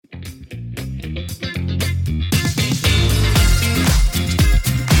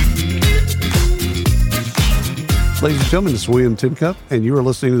Ladies and gentlemen, this is William Tincup, and you are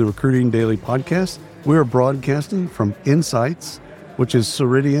listening to the Recruiting Daily Podcast. We are broadcasting from Insights, which is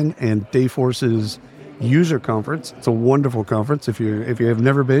Ceridian and Dayforce's user conference. It's a wonderful conference. If you have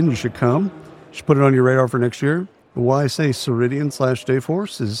never been, you should come. You should put it on your radar for next year. Why I say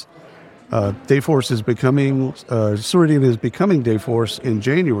Ceridian/Dayforce is Dayforce is becoming, Ceridian is becoming Dayforce in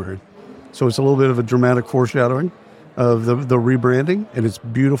January. So it's a little bit of a dramatic foreshadowing of the rebranding, and it's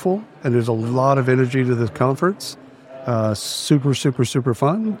beautiful, and there's a lot of energy to this conference. Super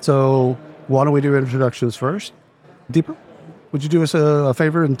fun. So why don't we do introductions first? Deepa, would you do us a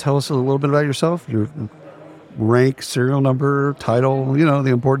favor and tell us a little bit about yourself? Your rank, serial number, title, the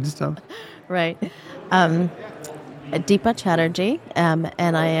important stuff. Right. Deepa Chatterjee, and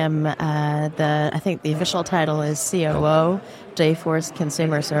I am I think the official title is COO, Dayforce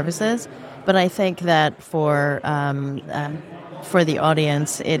Consumer Services. But I think that for the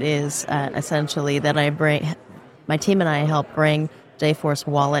audience, it is essentially that my team and I help bring Dayforce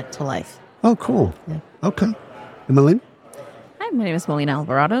Wallet to life. Oh, cool. Yeah. Okay. And Melina? Hi, my name is Melina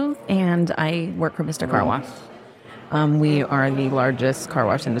Alvarado, and I work for Mr. Car Wash. We are the largest car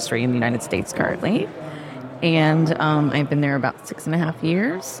wash industry in the United States currently. And I've been there about 6.5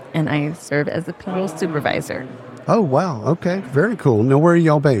 years, and I serve as the payroll supervisor. Oh, wow. Okay. Very cool. Now, where are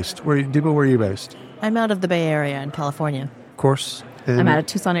y'all based? Deepa, where are you based? I'm out of the Bay Area in California. Of course. I'm out of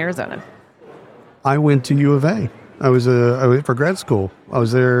Tucson, Arizona. I went to U of A. I went for grad school. I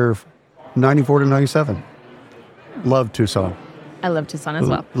was there 94 to 97. Love Tucson. I love Tucson as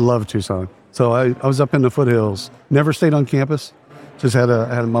well. Love Tucson. So I was up in the foothills. Never stayed on campus. Just had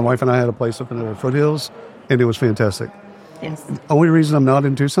my wife and I had a place up in the foothills, and it was fantastic. Yes. The only reason I'm not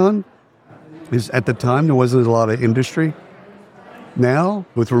in Tucson is at the time there wasn't a lot of industry. Now,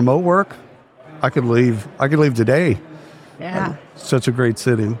 with remote work, I could leave today. Yeah. Such a great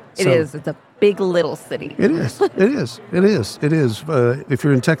city. It is. It's a big little city. It is. If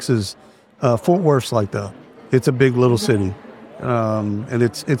you're in Texas, Fort Worth's like that. It's a big little city. And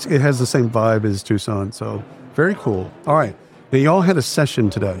it has the same vibe as Tucson. So very cool. All right. Now, y'all had a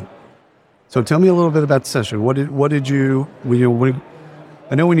session today. So tell me a little bit about the session. I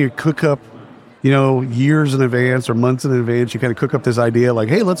know when you cook up, years in advance or months in advance, you kind of cook up this idea like,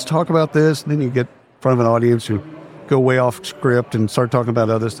 hey, let's talk about this. And then you get in front of an audience, you go way off script and start talking about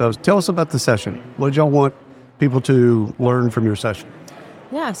other stuff. Tell us about the session. What did y'all want people to learn from your session?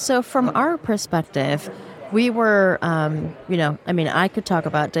 Yeah, so from our perspective, we were, I could talk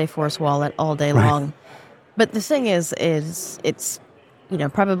about Dayforce Wallet all day long. But the thing is it's,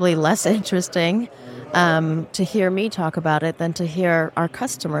 probably less interesting to hear me talk about it than to hear our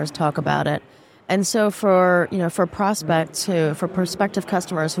customers talk about it. And so for prospective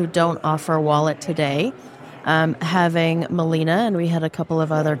customers who don't offer Wallet today, having Melina, and we had a couple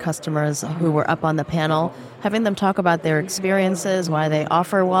of other customers who were up on the panel, having them talk about their experiences, why they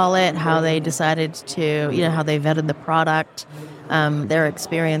offer Wallet, how they decided to, how they vetted the product, their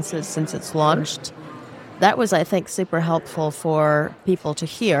experiences since it's launched. That was, I think, super helpful for people to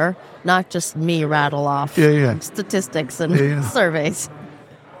hear, not just me rattle off statistics and surveys.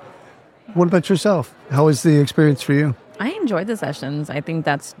 What about yourself? How was the experience for you? I enjoyed the sessions. I think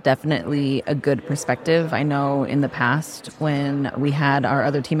that's definitely a good perspective. I know in the past when we had our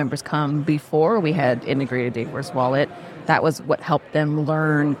other team members come before we had integrated Dayforce Wallet, that was what helped them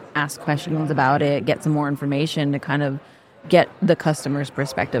learn, ask questions about it, get some more information to kind of get the customer's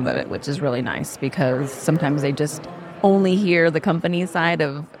perspective of it, which is really nice because sometimes they just only hear the company side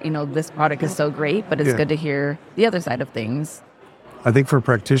of, this product is so great, but it's good to hear the other side of things. I think for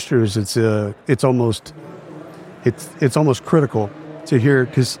practitioners, it's almost critical to hear,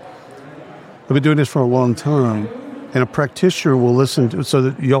 because I've been doing this for a long time, and a practitioner will listen to, so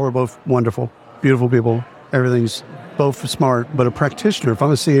that y'all are both wonderful, beautiful people, everything's both smart, but a practitioner, if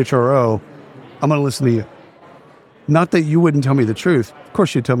I'm a CHRO, I'm going to listen to you. Not that you wouldn't tell me the truth. Of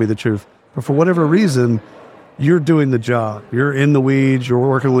course you'd tell me the truth. But for whatever reason, you're doing the job. You're in the weeds. You're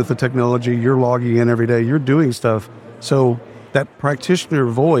working with the technology. You're logging in every day. You're doing stuff. So that practitioner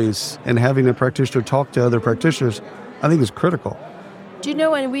voice and having a practitioner talk to other practitioners, I think is critical.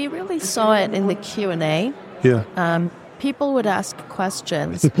 And we really saw it in the Q&A. Yeah. People would ask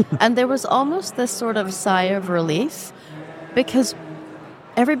questions, and there was almost this sort of sigh of relief because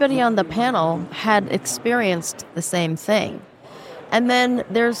everybody on the panel had experienced the same thing. And then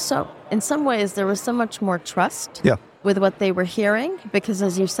in some ways, there was so much more trust with what they were hearing because,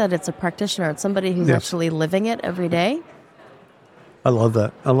 as you said, it's a practitioner. It's somebody who's actually living it every day. I love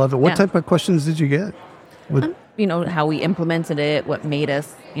that. What type of questions did you get? How we implemented it, what made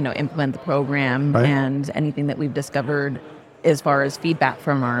us, implement the program, and anything that we've discovered as far as feedback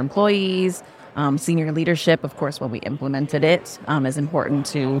from our employees, Senior leadership, of course, when we implemented it, is important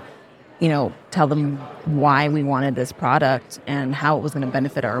to, tell them why we wanted this product and how it was going to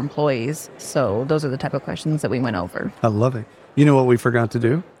benefit our employees. So those are the type of questions that we went over. I love it. You know what we forgot to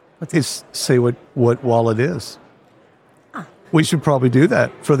do? Is say what wallet is. We should probably do that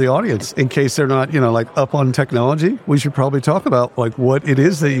for the audience in case they're not, up on technology. We should probably talk about what it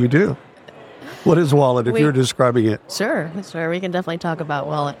is that you do. What is Wallet if you're describing it? Sure. We can definitely talk about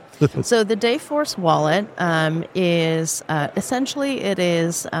Wallet. So the Dayforce Wallet is essentially it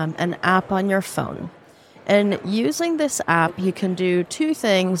is an app on your phone. And using this app, you can do two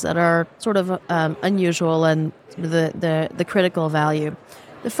things that are sort of unusual and the critical value.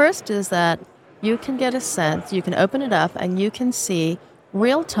 The first is that you can get a sense, you can open it up, and you can see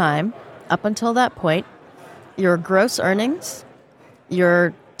real time, up until that point, your gross earnings,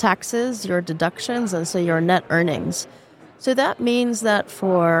 your taxes, your deductions, and so your net earnings. So that means that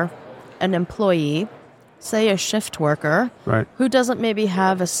for an employee, say a shift worker, right, who doesn't maybe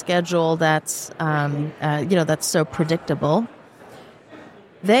have a schedule that's, that's so predictable,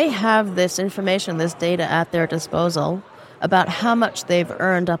 they have this information, this data at their disposal about how much they've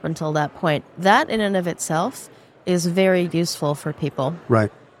earned up until that point. That in and of itself is very useful for people.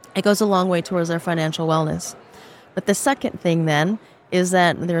 Right. It goes a long way towards their financial wellness. But the second thing then is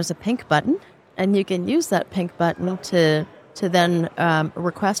that there's a pink button, and you can use that pink button to then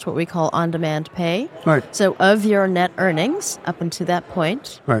request what we call on-demand pay. Right. So of your net earnings up until that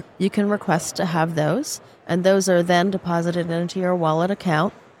point, right, you can request to have those, and those are then deposited into your wallet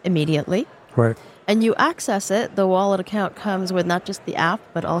account immediately. Right. And you access it. The wallet account comes with not just the app,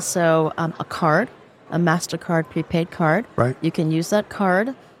 but also a card, a MasterCard prepaid card. Right. You can use that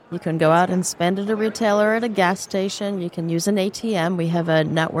card. You can go out and spend at a retailer, at a gas station. You can use an ATM. We have a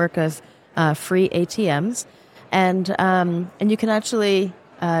network of free ATMs. And you can actually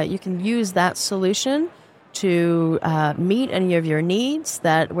you can use that solution to meet any of your needs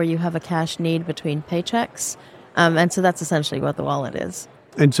where you have a cash need between paychecks. And so that's essentially what the wallet is.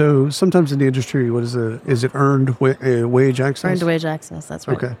 And so sometimes in the industry, what is it earned wage access? Earned wage access, that's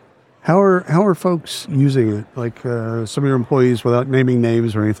right. Okay. How are folks using it? Like some of your employees, without naming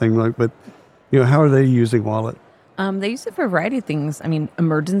names or anything, but how are they using Wallet? They use it for a variety of things. I mean,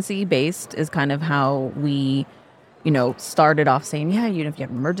 emergency based is kind of how we, started off saying, if you have an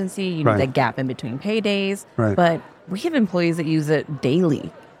emergency, you need that gap in between paydays. Right. But we have employees that use it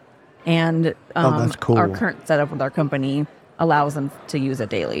daily. And that's cool. Our current setup with our company allows them to use it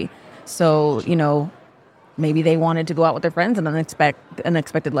daily. So, maybe they wanted to go out with their friends and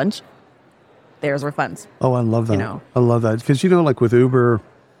unexpected lunch. There's refunds. Oh, I love that. I love that. Because, like with Uber,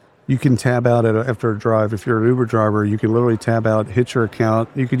 you can tab out after a drive. If you're an Uber driver, you can literally tab out, hit your account.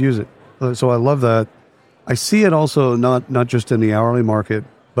 You could use it. So I love that. I see it also not just in the hourly market,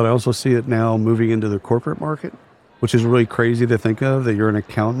 but I also see it now moving into the corporate market, which is really crazy to think of, that you're an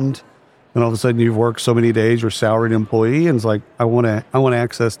accountant and all of a sudden you've worked so many days, you're a salaried employee, and it's like, I want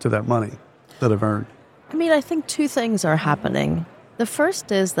access to that money that I've earned. I mean, I think two things are happening. The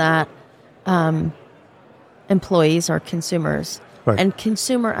first is that employees are consumers, right, and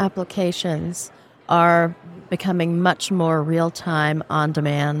consumer applications are becoming much more real-time,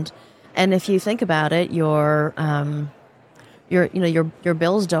 on-demand. And if you think about it, your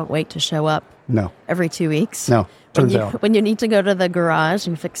bills don't wait to show up. No. Every 2 weeks. No. When you need to go to the garage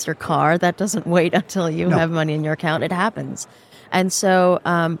and fix your car, that doesn't wait until you have money in your account. It happens. And so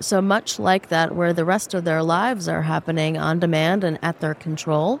much like that, where the rest of their lives are happening on demand and at their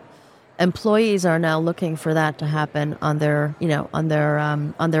control, employees are now looking for that to happen on their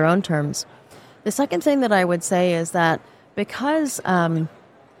own terms. The second thing that I would say is that because of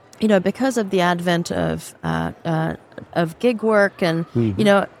the advent of gig work and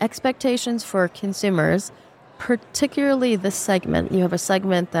expectations for consumers, particularly this segment, you have a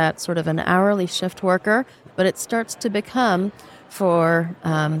segment that's sort of an hourly shift worker, but it starts to become for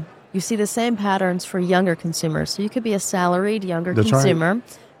you see the same patterns for younger consumers. So you could be a salaried younger consumer.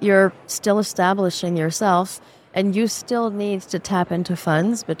 Right. You're still establishing yourself, and you still need to tap into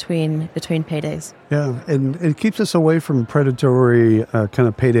funds between paydays. Yeah, and it keeps us away from predatory kind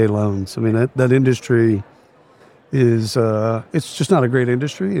of payday loans. I mean, that industry is it's just not a great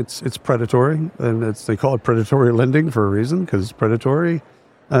industry. It's predatory, and they call it predatory lending for a reason, because it's predatory,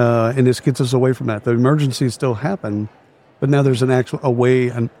 and this gets us away from that. The emergencies still happen, but now there's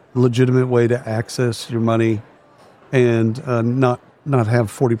a legitimate way to access your money and not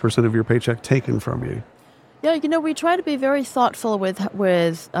have 40% of your paycheck taken from you. Yeah, we try to be very thoughtful with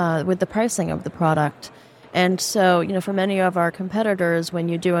the pricing of the product. And so, for many of our competitors, when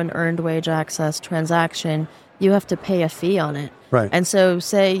you do an earned wage access transaction, you have to pay a fee on it. Right. And so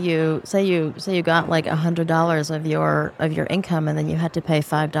say you got like $100 of your income, and then you had to pay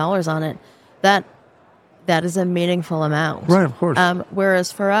 $5 on it. That is a meaningful amount. Right, of course.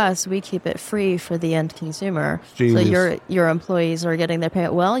 Whereas for us, we keep it free for the end consumer. Genius. So your employees are getting their pay.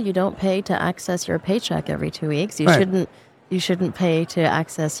 Well, you don't pay to access your paycheck every 2 weeks. You shouldn't pay to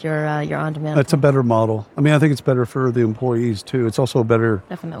access your on-demand. That's a better model. I mean, I think it's better for the employees too. It's also better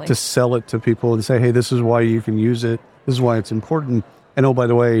Definitely. to sell it to people and say, hey, this is why you can use it. This is why it's important. And oh, by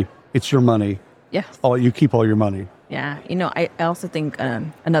the way, it's your money. Yes. You keep all your money. Yeah. I also think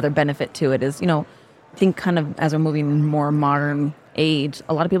another benefit to it is, I think kind of as we're moving more modern age,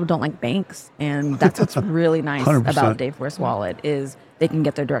 a lot of people don't like banks. And that's what's really nice 100%. about Dayforce Wallet is they can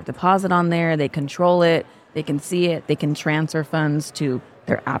get their direct deposit on there. They control it. They can see it. They can transfer funds to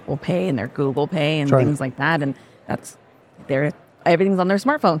their Apple Pay and their Google Pay and things like that. And everything's on their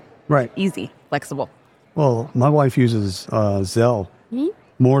smartphone. Right. Easy, flexible. Well, my wife uses Zelle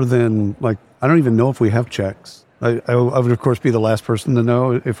more than, I don't even know if we have checks. I would, of course, be the last person to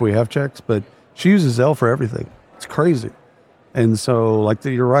know if we have checks, but she uses Zelle for everything. It's crazy. And so,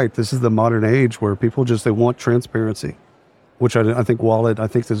 you're right. This is the modern age where people they want transparency, which I think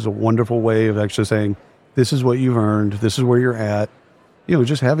this is a wonderful way of actually saying, this is what you've earned. This is where you're at.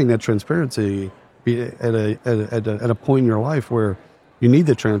 Just having that transparency at a point in your life where you need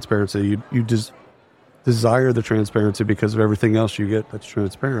the transparency. You just desire the transparency because of everything else you get that's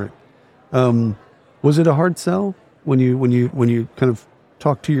transparent. Was it a hard sell when you kind of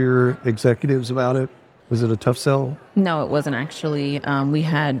talked to your executives about it? Was it a tough sell? No, it wasn't actually. We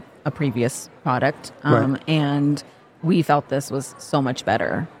had a previous product, Right. and we felt this was so much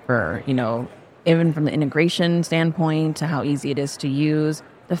better for, even from the integration standpoint to how easy it is to use.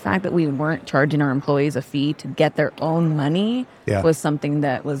 The fact that we weren't charging our employees a fee to get their own money was something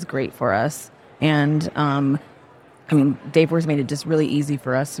that was great for us. And Dayforce made it just really easy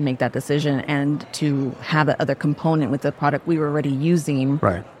for us to make that decision and to have that other component with the product we were already using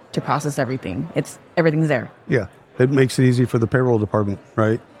to process everything. Everything's there. Yeah. It makes it easy for the payroll department,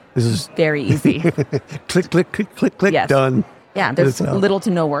 right? This is very easy. click, click, click, click, click, yes. Done. Yeah, there's little to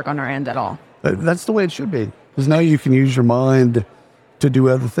no work on our end at all. That's the way it should be. Because now you can use your mind to do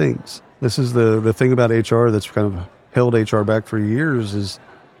other things. This is the thing about HR that's kind of held HR back for years is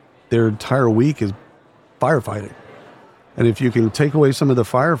their entire week is firefighting. And if you can take away some of the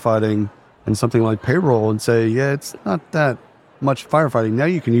firefighting and something like payroll and say, it's not that much firefighting. Now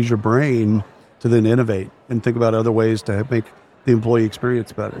you can use your brain to then innovate and think about other ways to make the employee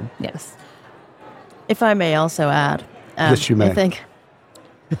experience better. Yes. If I may also add. Yes, you may. I think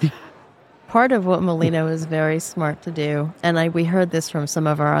part of what Melina was very smart to do, and we heard this from some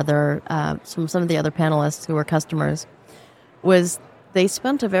of our other, from some of the other panelists who were customers, was they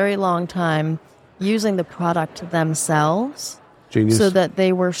spent a very long time using the product themselves. Genius. So that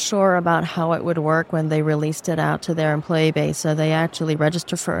they were sure about how it would work when they released it out to their employee base. So they actually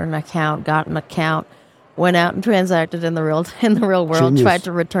registered for an account, got an account, went out and transacted in the real world, Genius. tried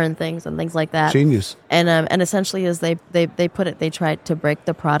to return things and things like that. Genius. And essentially, as they put it, they tried to break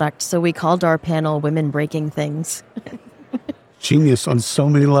the product. So we called our panel "Women Breaking Things." Genius on so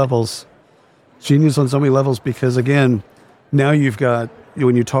many levels. Genius on so many levels because again, now you've got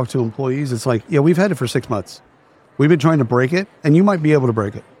when you talk to employees, it's like, we've had it for 6 months. We've been trying to break it, and you might be able to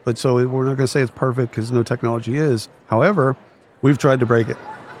break it. But so we're not going to say it's perfect because no technology is. However, we've tried to break it.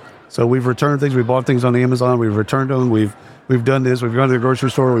 So we've returned things. We bought things on Amazon. We've returned them. We've done this. We've gone to the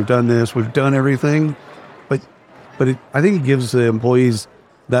grocery store. We've done this. We've done everything. But I think it gives the employees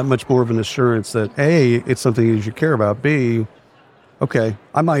that much more of an assurance that A, it's something you should care about. B, okay,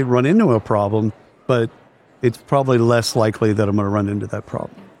 I might run into a problem, but it's probably less likely that I'm going to run into that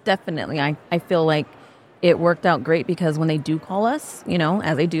problem. Definitely. I feel like it worked out great because when they do call us,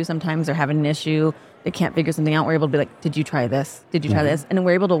 as they do sometimes, they're having an issue, they can't figure something out, we're able to be like, did you try this? Did you try this? And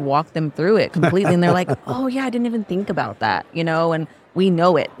we're able to walk them through it completely. And they're like, oh, yeah, I didn't even think about that, and we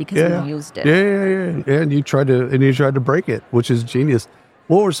know it because we used it. Yeah. And you tried to break it, which is genius.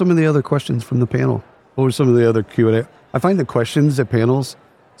 What were some of the other questions from the panel? What were some of the other Q&A? I find the questions at panels,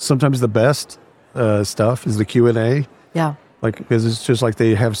 sometimes the best stuff is the Q&A. Yeah. Because it's just like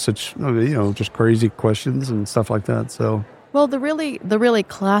they have such, just crazy questions and stuff like that. So, well, the really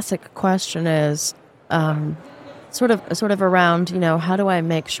classic question is sort of around, how do I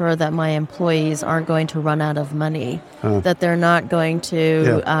make sure that my employees aren't going to run out of money, that they're not going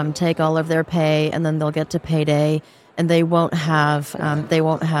to take all of their pay and then they'll get to payday and they won't have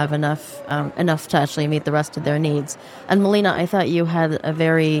enough to actually meet the rest of their needs. And Melina, I thought you had a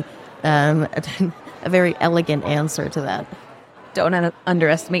very a very elegant answer to that. Don't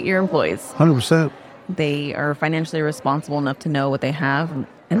underestimate your employees. 100%. They are financially responsible enough to know what they have.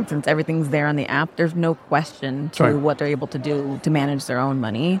 And since everything's there on the app, there's no question to what they're able to do to manage their own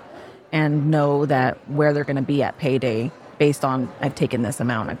money and know that where they're going to be at payday based on, I've taken this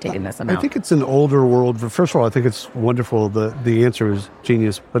amount, I've taken this amount. I think it's an older world. First of all, I think it's wonderful. The answer is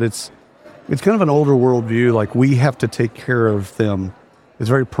genius, but it's kind of an older world view. Like, we have to take care of them. It's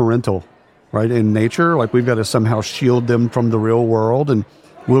very parental, right? In nature, like, we've got to somehow shield them from the real world, and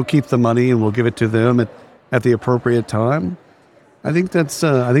we'll keep the money and we'll give it to them at the appropriate time. I think that's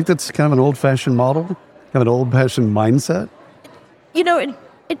kind of an old-fashioned model, kind of an old-fashioned mindset.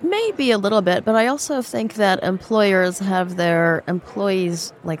 It may be a little bit, but I also think that employers have their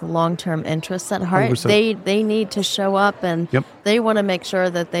employees' like long-term interests at heart. 100%. They need to show up, and they want to make sure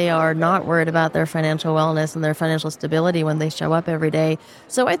that they are not worried about their financial wellness and their financial stability when they show up every day.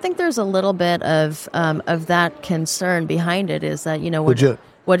 So I think there's a little bit of that concern behind it. Is that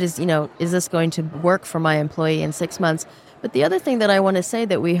what is is this going to work for my employee in 6 months? But the other thing that I want to say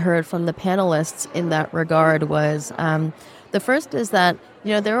that we heard from the panelists in that regard was. The first is that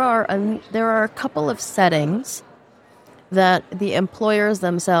there are a couple of settings that the employers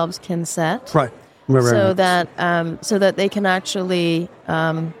themselves can set, right? So that they can actually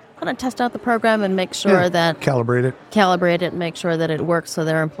kind of test out the program and make sure that calibrate it, and make sure that it works for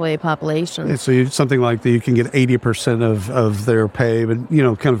their employee population. Yeah, so something like that, you can get 80% of their pay, but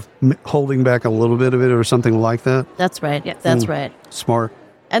kind of holding back a little bit of it or something like that. That's right. Yeah, that's right. Smart.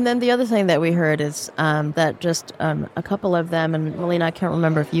 And then the other thing that we heard is that just a couple of them, and Melina, I can't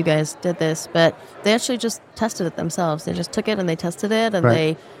remember if you guys did this, but they actually just tested it themselves. They just took it and they tested it, and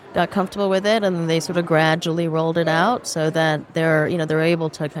they got comfortable with it, and they sort of gradually rolled it out so that they're able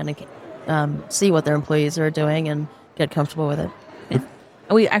to kind of see what their employees are doing and get comfortable with it. Yeah.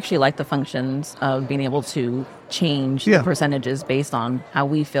 We actually like the functions of being able to change the percentages based on how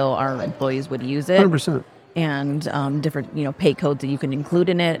we feel our employees would use it. 100%. And different, pay codes that you can include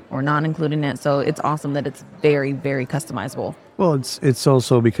in it or not include in it. So it's awesome that it's very, very customizable. Well, it's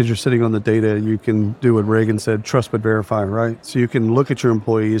also because you're sitting on the data, you can do what Reagan said, trust but verify, right? So you can look at your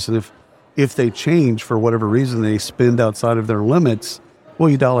employees, and if they change for whatever reason, they spend outside of their limits, well,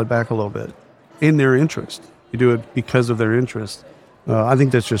 you dial it back a little bit in their interest. You do it because of their interest. I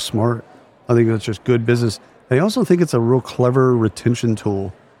think that's just smart. I think that's just good business. I also think it's a real clever retention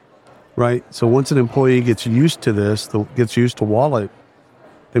tool. Right. So once an employee gets used to this, gets used to Wallet,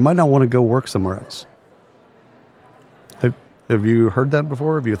 they might not want to go work somewhere else. Have you heard that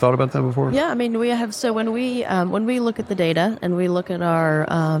before? Have you thought about that before? Yeah, I mean, we have. So when we look at the data and we look at our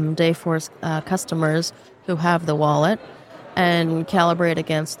Dayforce customers who have the Wallet and calibrate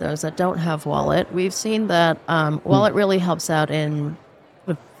against those that don't have Wallet, we've seen that Wallet really helps out in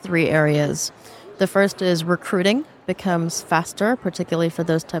 3 areas. The first is recruiting becomes faster, particularly for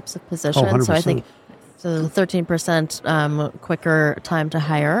those types of positions. So I think the 13% quicker time to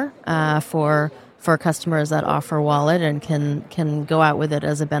hire for customers that offer Wallet and can go out with it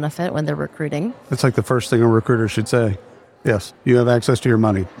as a benefit when they're recruiting. It's like the first thing a recruiter should say. Yes, you have access to your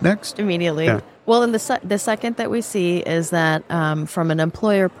money. Next. Immediately. Yeah. Well, and the second that we see is that from an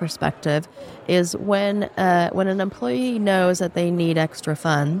employer perspective is when an employee knows that they need extra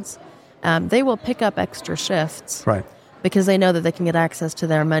funds, they will pick up extra shifts. Right. Because they know that they can get access to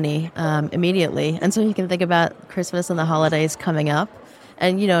their money immediately. And so you can think about Christmas and the holidays coming up.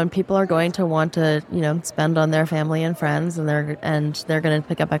 And people are going to want to spend on their family and friends, and they're going to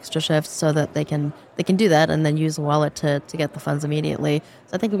pick up extra shifts so that they can do that and then use the Wallet to get the funds immediately.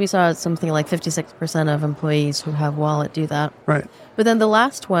 So I think we saw something like 56% of employees who have Wallet do that. Right. But then the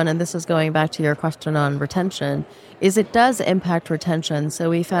last one, and this is going back to your question on retention, is it does impact retention. So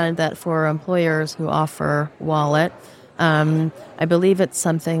we found that for employers who offer Wallet, I believe it's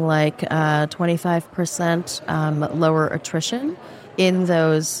something like 25% lower attrition in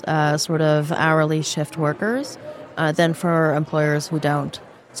those sort of hourly shift workers than for employers who don't.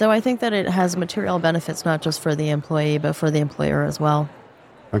 So I think that it has material benefits not just for the employee, but for the employer as well.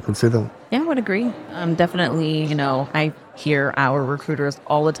 I can see that. Yeah, I would agree. Definitely, I hear our recruiters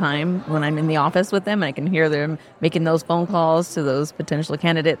all the time when I'm in the office with them. I can hear them making those phone calls to those potential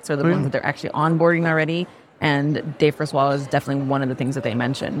candidates or the ones that they're actually onboarding already. And Dayforce Wallet is definitely one of the things that they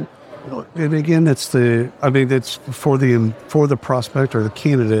mention. And again, it's for the prospect or the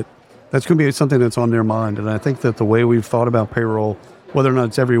candidate, that's going to be something that's on their mind. And I think that the way we've thought about payroll, whether or not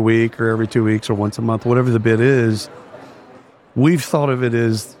it's every week or every 2 weeks or once a month, whatever the bid is, we've thought of it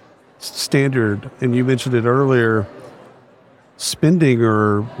as standard. And you mentioned it earlier, spending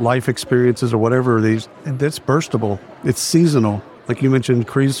or life experiences or whatever, that's burstable. It's seasonal. like you mentioned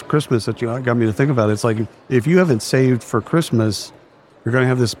Christmas, that you got me to think about it. It's like if you haven't saved for Christmas, you're going to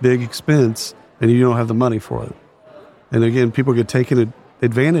have this big expense and you don't have the money for it. And again, people get taken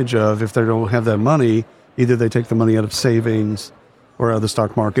advantage of if they don't have that money. Either they take the money out of savings or out of the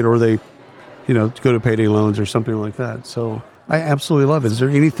stock market, or they, go to payday loans or something like that. So I absolutely love it. Is there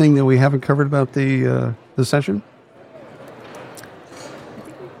anything that we haven't covered about the session?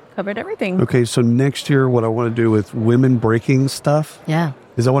 Covered everything. Okay, so next year, what I want to do with women breaking stuff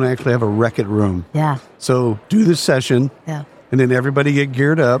is I want to actually have a wreck-it room. Yeah. So do this session, Yeah. and then everybody get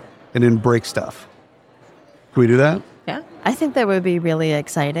geared up and then break stuff. Can we do that? Yeah. I think that would be really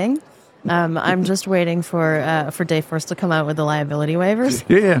exciting. I'm just waiting for Dayforce to come out with the liability waivers.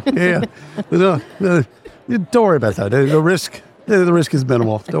 Yeah. No, don't worry about that. The risk is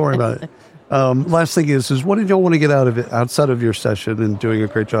minimal. Don't worry about it. Last thing is what did y'all want to get out of it outside of your session and doing a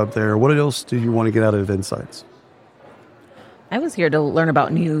great job there? What else do you want to get out of Insights? I was here to learn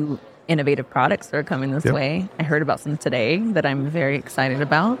about new innovative products that are coming this Yep. way. I heard about some today that I'm very excited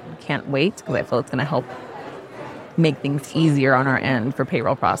about. Can't wait because I feel it's going to help make things easier on our end for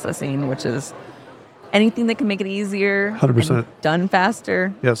payroll processing, which is anything that can make it easier 100%. and done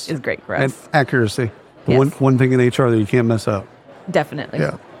faster Yes. is great for And us. accuracy. Yes. One thing in HR that you can't mess up. Definitely.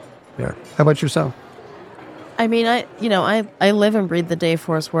 Yeah. How about yourself? I mean, I live and breathe the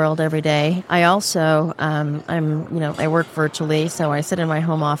Dayforce world every day. I also, I work virtually, so I sit in my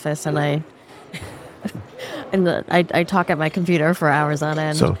home office and I talk at my computer for hours on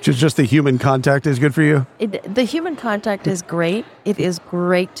end. So just the human contact is good for you? The human contact is great. It is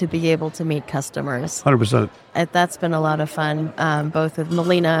great to be able to meet customers. 100%. That's been a lot of fun, both with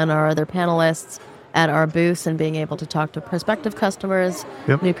Melina and our other panelists at our booths and being able to talk to prospective customers,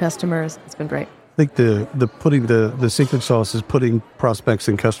 Yep. new customers. It's been great. I think the secret sauce is putting prospects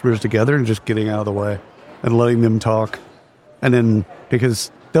and customers together and just getting out of the way and letting them talk. And then,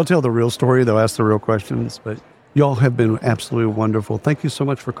 because they'll tell the real story, they'll ask the real questions. But y'all have been absolutely wonderful. Thank you so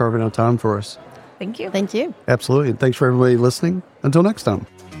much for carving out time for us. Thank you. Thank you. Absolutely. And thanks for everybody listening. Until next time.